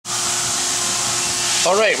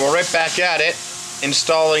Alright, we're right back at it,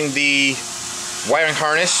 installing the wiring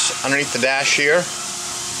harness underneath the dash here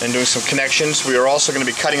and doing some connections. We are also going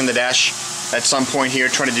to be cutting the dash at some point here,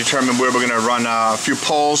 trying to determine where we're going to run a few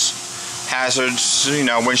poles, hazards,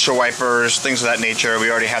 windshield wipers, things of that nature. We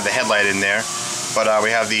already have the headlight in there, but we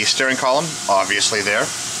have the steering column obviously there,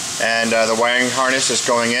 and the wiring harness is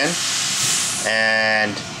going in,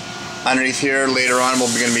 and underneath here later on we're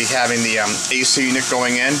going to be having the AC unit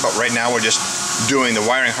going in, but right now we're just doing the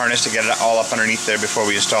wiring harness to get it all up underneath there before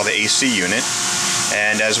we install the AC unit.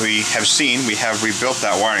 And as we have seen, we have rebuilt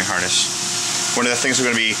that wiring harness. One of the things we're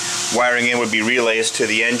going to be wiring in would be relays to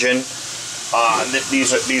the engine.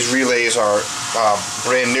 These relays are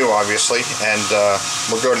brand new obviously, and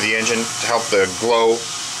we'll go to the engine to help the glow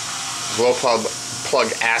plug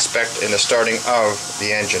aspect in the starting of the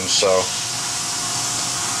engine, so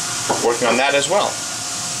working on that as well.